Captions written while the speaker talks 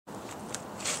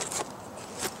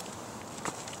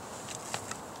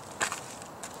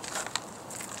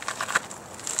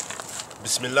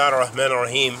Bismillah ar-Rahman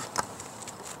ar-Rahim.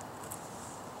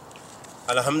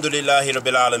 Alhamdulillahi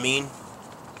Rabbil Alameen.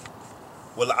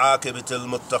 Wal-aqibatu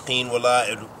al-muttaqeen. Wala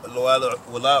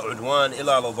udwan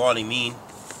illa al-zalimeen.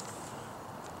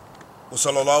 Wa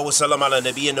sallallahu wa sallam ala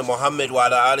nabiyyina Muhammad wa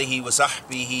ala alihi wa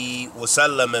sahbihi wa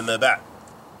sallam amma ba'd.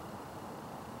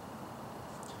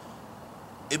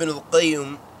 Ibn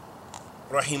al-Qayyim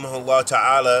rahimahullah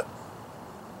ta'ala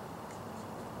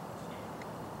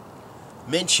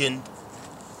mentioned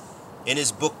in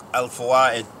his book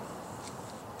Al-Fawaid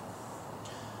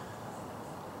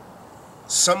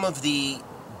some of the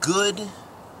good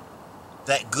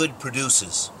that good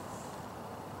produces.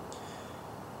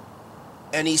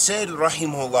 And he said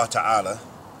rahimahullah ta'ala,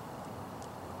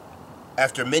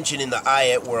 after mentioning the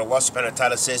ayat where Allah subhanahu wa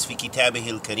ta'ala says fi kitabihi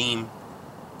al-kareem,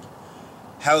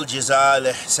 hal jaza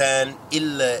al-ihsan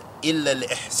illa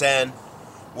al-ihsan,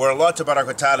 where Allah tabarak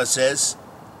wa ta'ala says,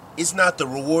 is not the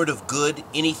reward of good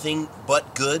anything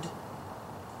but good?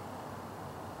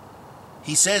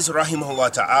 He says,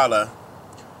 rahimahullah ta'ala,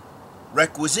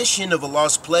 requisition of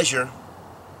Allah's pleasure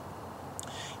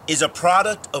is a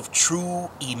product of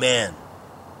true Iman.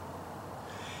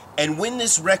 And when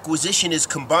this requisition is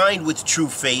combined with true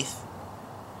faith,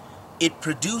 it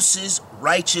produces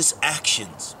righteous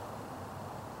actions.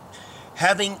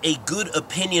 Having a good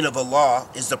opinion of Allah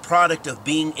is the product of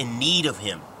being in need of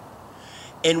Him.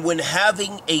 And when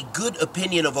having a good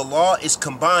opinion of Allah is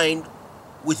combined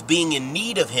with being in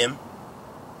need of Him,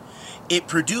 it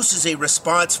produces a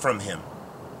response from Him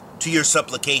to your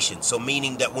supplication. So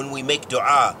meaning that when we make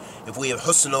dua, if we have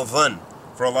husn al-dhan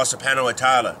for Allah subhanahu wa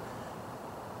ta'ala,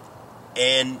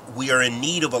 and we are in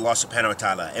need of Allah subhanahu wa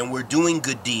ta'ala, and we're doing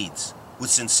good deeds with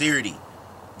sincerity,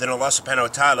 then Allah subhanahu wa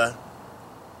ta'ala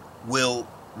will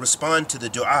respond to the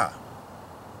dua.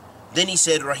 Then he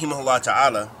said, rahimahullah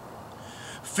ta'ala,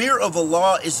 fear of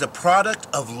Allah is the product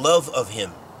of love of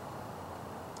Him.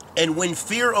 And when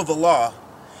fear of Allah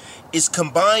is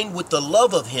combined with the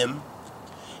love of Him,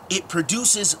 it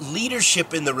produces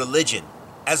leadership in the religion.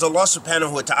 As Allah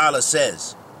subhanahu wa ta'ala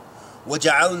says,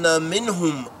 وَجَعَلْنَا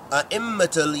مِنْهُمْ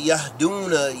أَئِمَّةً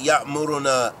يَهْدُونَ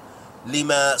يَأْمُرُنَا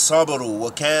لِمَا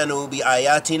صَبَرُوا وَكَانُوا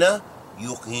بِآيَاتِنَا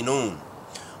يُقِنُونَ.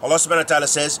 Allah subhanahu wa ta'ala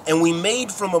says, and we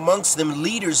made from amongst them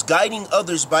leaders guiding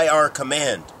others by our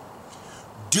command,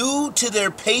 due to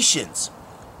their patience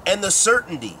and the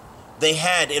certainty they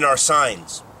had in our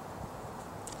signs.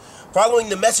 Following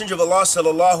the Messenger of Allah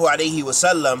sallallahu alaihi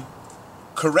wasallam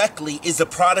correctly is the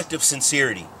product of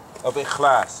sincerity, of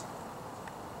ikhlas.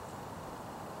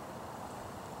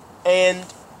 And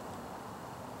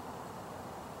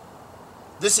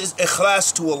this is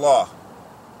ikhlas to Allah.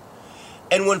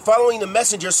 And when following the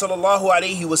Messenger sallallahu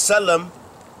alaihi wasallam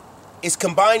is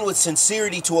combined with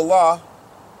sincerity to Allah,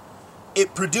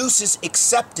 it produces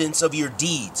acceptance of your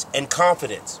deeds and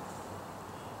confidence.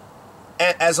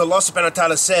 As Allah subhanahu wa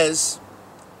ta'ala says,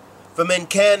 فَمَنْ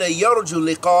كَانَ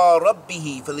يَرْجُو لِقَاءَ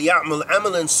رَبِّهِ فَلْيَعْمَلْ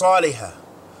عَمَلًا صَالِحًا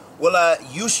وَلَا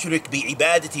يُشْرِكْ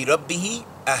بِعِبَادَةِ رَبِّهِ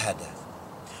أَحَدًا.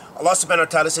 Allah subhanahu wa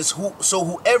ta'ala says, so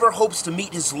whoever hopes to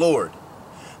meet his Lord,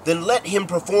 then let him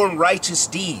perform righteous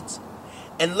deeds,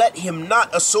 and let him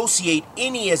not associate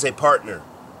any as a partner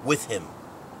with him.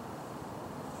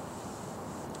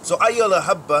 So ayyul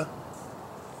habba,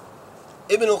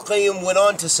 Ibn al-Qayyim went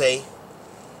on to say,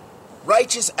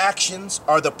 righteous actions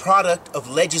are the product of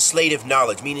legislative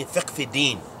knowledge, meaning fiqh fi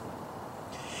din.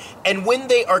 And when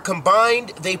they are combined,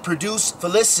 they produce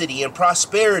felicity and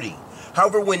prosperity.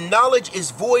 However, when knowledge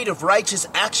is void of righteous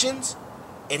actions,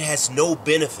 it has no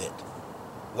benefit.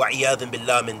 وَعِيَاذٍ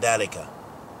بِاللَّهِ مِنْ ذَلِكَ.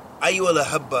 Ayyul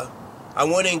habba, I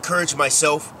want to encourage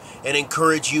myself and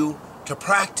encourage you to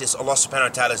practice Allah subhanahu wa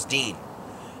ta'ala's deen,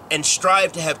 and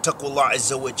strive to have taqwallah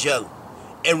azza wa jal,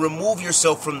 and remove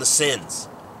yourself from the sins,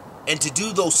 and to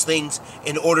do those things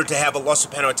in order to have Allah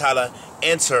subhanahu wa ta'ala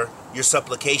answer your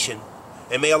supplication.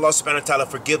 And may Allah subhanahu wa ta'ala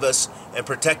forgive us and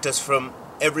protect us from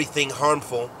everything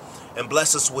harmful, and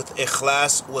bless us with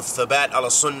ikhlas, with thabat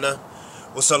ala sunnah.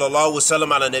 Wa sallallahu wa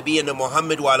sallam ala nabiyyina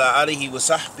Muhammad wa ala alihi wa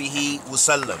sahbihi wa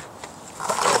sallam.